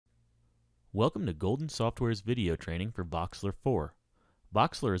Welcome to Golden Software's video training for Voxler 4.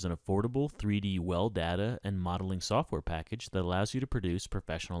 Voxler is an affordable 3D well data and modeling software package that allows you to produce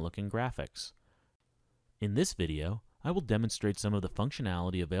professional-looking graphics. In this video, I will demonstrate some of the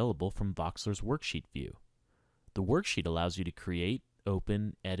functionality available from Voxler's worksheet view. The worksheet allows you to create,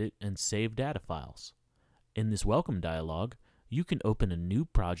 open, edit, and save data files. In this welcome dialog, you can open a new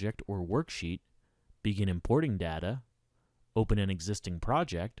project or worksheet, begin importing data, open an existing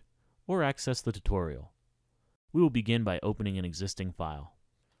project, or access the tutorial. We will begin by opening an existing file.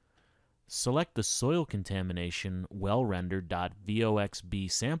 Select the soil contamination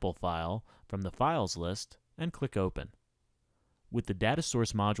well-rendered.voxb sample file from the files list and click Open. With the data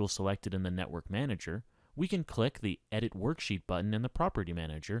source module selected in the Network Manager, we can click the Edit Worksheet button in the Property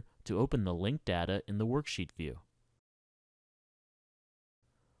Manager to open the linked data in the worksheet view.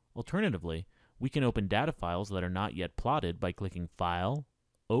 Alternatively, we can open data files that are not yet plotted by clicking File,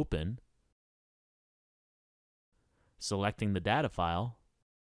 Open, selecting the data file,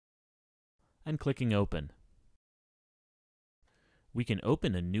 and clicking Open. We can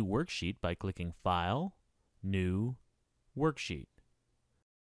open a new worksheet by clicking File, New, Worksheet.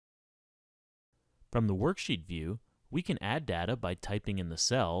 From the worksheet view, we can add data by typing in the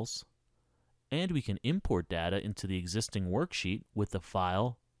cells, and we can import data into the existing worksheet with the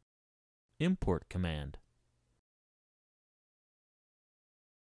File, Import command.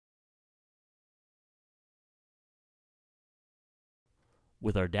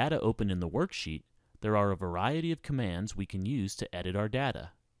 With our data open in the worksheet, there are a variety of commands we can use to edit our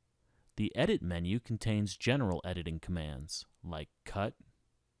data. The Edit menu contains general editing commands like Cut,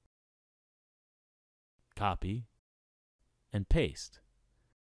 Copy, and Paste.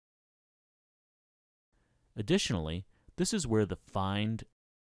 Additionally, this is where the Find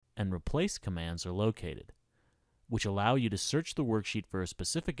and Replace commands are located, which allow you to search the worksheet for a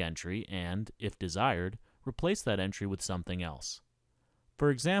specific entry and, if desired, replace that entry with something else. For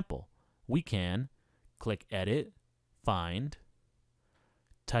example, we can click Edit, Find,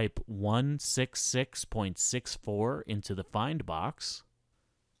 type 166.64 into the Find box,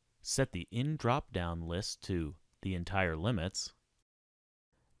 set the In drop-down list to the entire limits,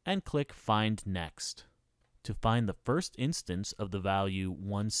 and click Find Next to find the first instance of the value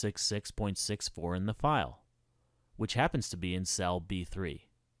 166.64 in the file, which happens to be in cell B3.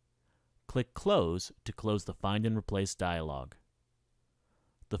 Click Close to close the Find and Replace dialog.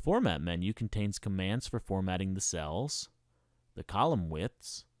 The Format menu contains commands for formatting the cells, the column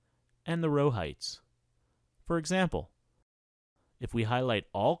widths, and the row heights. For example, if we highlight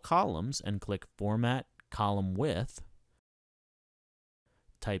all columns and click Format Column Width,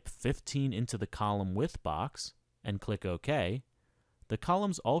 type 15 into the column width box, and click OK, the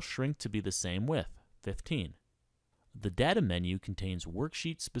columns all shrink to be the same width, 15. The Data menu contains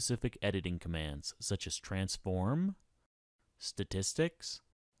worksheet-specific editing commands such as Transform, Statistics,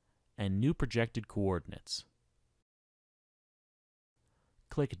 and New Projected Coordinates.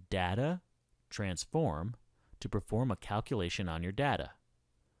 Click Data, Transform to perform a calculation on your data.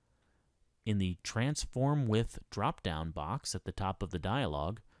 In the Transform With drop-down box at the top of the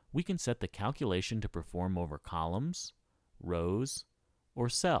dialog, we can set the calculation to perform over columns, rows, or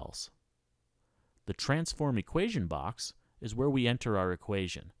cells. The Transform Equation box is where we enter our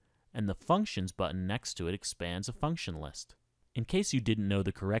equation, and the Functions button next to it expands a function list, in case you didn't know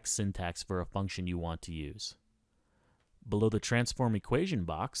the correct syntax for a function you want to use. Below the Transform Equation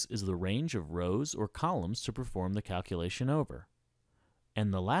box is the range of rows or columns to perform the calculation over.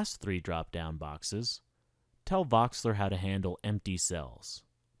 And the last three drop-down boxes tell Voxler how to handle empty cells,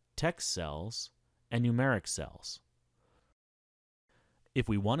 text cells, and numeric cells. If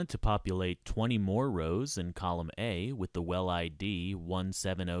we wanted to populate 20 more rows in column A with the well ID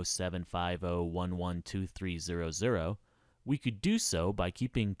 1707501123000, we could do so by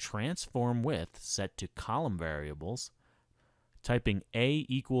keeping Transform Width set to column variables, typing A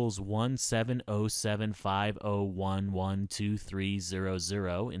equals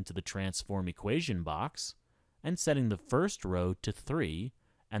 1707501123000 into the Transform Equation box, and setting the first row to 3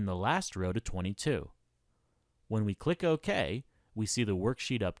 and the last row to 22. When we click OK, we see the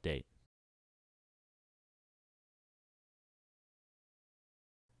worksheet update.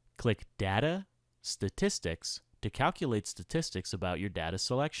 Click Data, Statistics to calculate statistics about your data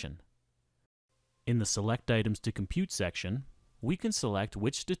selection. In the Select Items to Compute section, we can select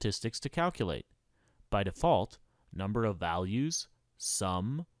which statistics to calculate. By default, number of values,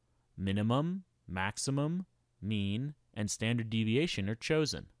 sum, minimum, maximum, mean, and standard deviation are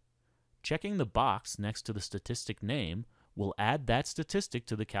chosen. Checking the box next to the statistic name will add that statistic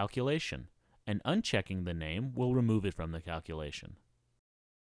to the calculation, and unchecking the name will remove it from the calculation.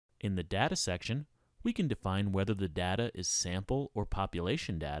 In the data section, we can define whether the data is sample or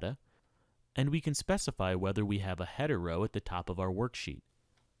population data, and we can specify whether we have a header row at the top of our worksheet.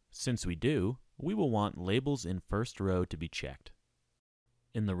 Since we do, we will want labels in first row to be checked.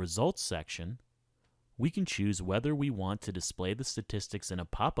 In the results section, we can choose whether we want to display the statistics in a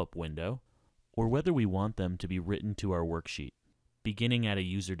pop-up window or whether we want them to be written to our worksheet, beginning at a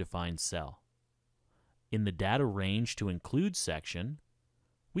user-defined cell. In the Data Range to Include section,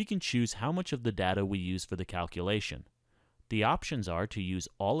 we can choose how much of the data we use for the calculation. The options are to use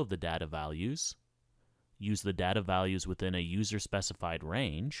all of the data values, use the data values within a user-specified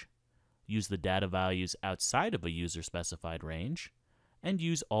range, use the data values outside of a user-specified range, and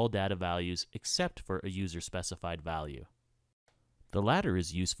use all data values except for a user-specified value. The latter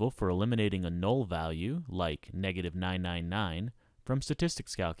is useful for eliminating a null value, like -999, from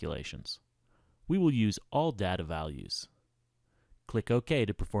statistics calculations. We will use all data values. Click OK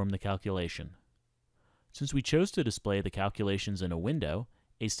to perform the calculation. Since we chose to display the calculations in a window,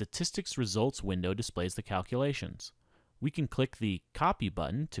 a statistics results window displays the calculations. We can click the Copy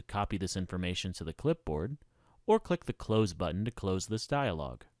button to copy this information to the clipboard, or click the Close button to close this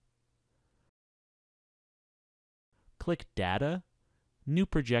dialog. Click Data, New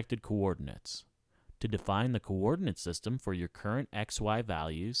Projected Coordinates to define the coordinate system for your current XY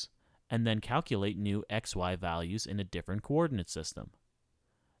values, and then calculate new XY values in a different coordinate system.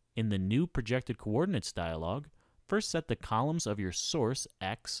 In the New Projected Coordinates dialog, first set the columns of your source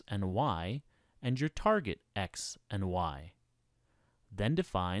X and Y and your target X and Y. Then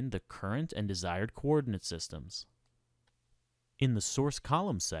define the current and desired coordinate systems. In the Source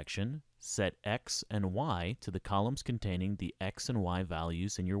Columns section, set X and Y to the columns containing the X and Y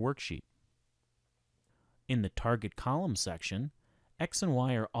values in your worksheet. In the Target Columns section, X and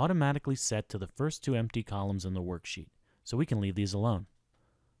Y are automatically set to the first two empty columns in the worksheet, so we can leave these alone.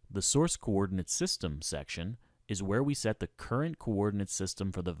 The Source Coordinate System section is where we set the current coordinate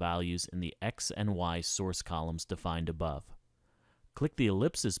system for the values in the X and Y source columns defined above. Click the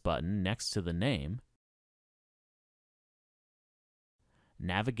ellipsis button next to the name,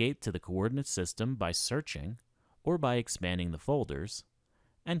 navigate to the coordinate system by searching or by expanding the folders,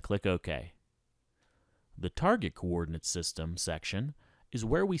 and click OK. The Target Coordinate System section is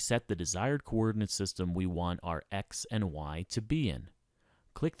where we set the desired coordinate system we want our X and Y to be in.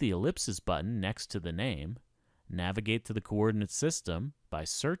 Click the ellipsis button next to the name, navigate to the coordinate system by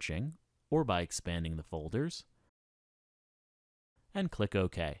searching or by expanding the folders, and click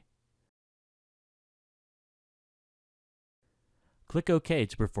OK. Click OK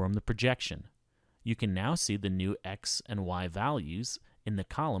to perform the projection. You can now see the new X and Y values in the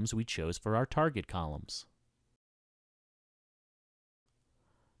columns we chose for our target columns.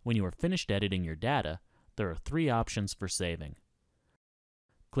 When you are finished editing your data, there are three options for saving.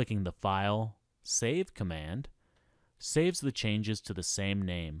 Clicking the File, Save command saves the changes to the same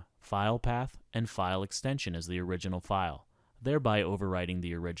name, file path, and file extension as the original file, thereby overwriting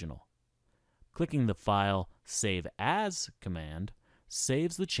the original. Clicking the File, Save As command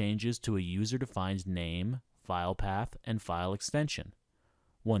saves the changes to a user-defined name, file path, and file extension.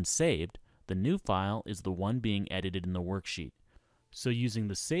 Once saved, the new file is the one being edited in the worksheet, so using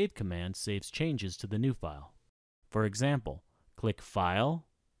the Save command saves changes to the new file. For example, click File,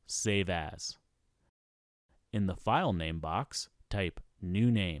 Save As. In the File Name box, type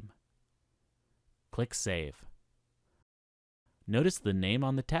New Name. Click Save. Notice the name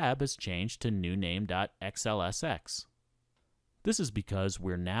on the tab has changed to newname.xlsx. This is because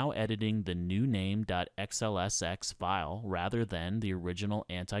we're now editing the newname.xlsx file rather than the original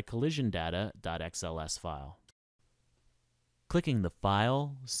anti-collision data.xls file. Clicking the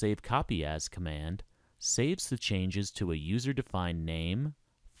File, Save Copy As command saves the changes to a user-defined name,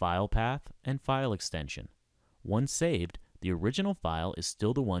 file path, and file extension. Once saved, the original file is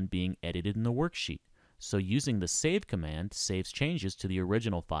still the one being edited in the worksheet, so using the Save command saves changes to the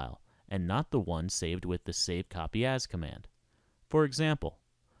original file, and not the one saved with the Save Copy As command. For example,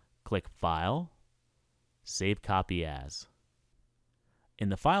 click File, Save Copy As. In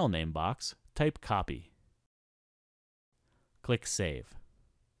the File Name box, type Copy. Click Save.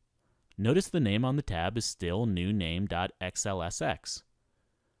 Notice the name on the tab is still newname.xlsx.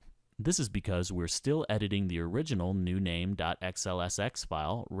 This is because we're still editing the original newname.xlsx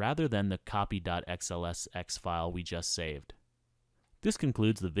file rather than the copy.xlsx file we just saved. This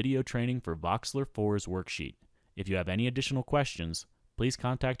concludes the video training for Voxler 4's worksheet. If you have any additional questions, please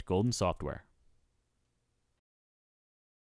contact Golden Software.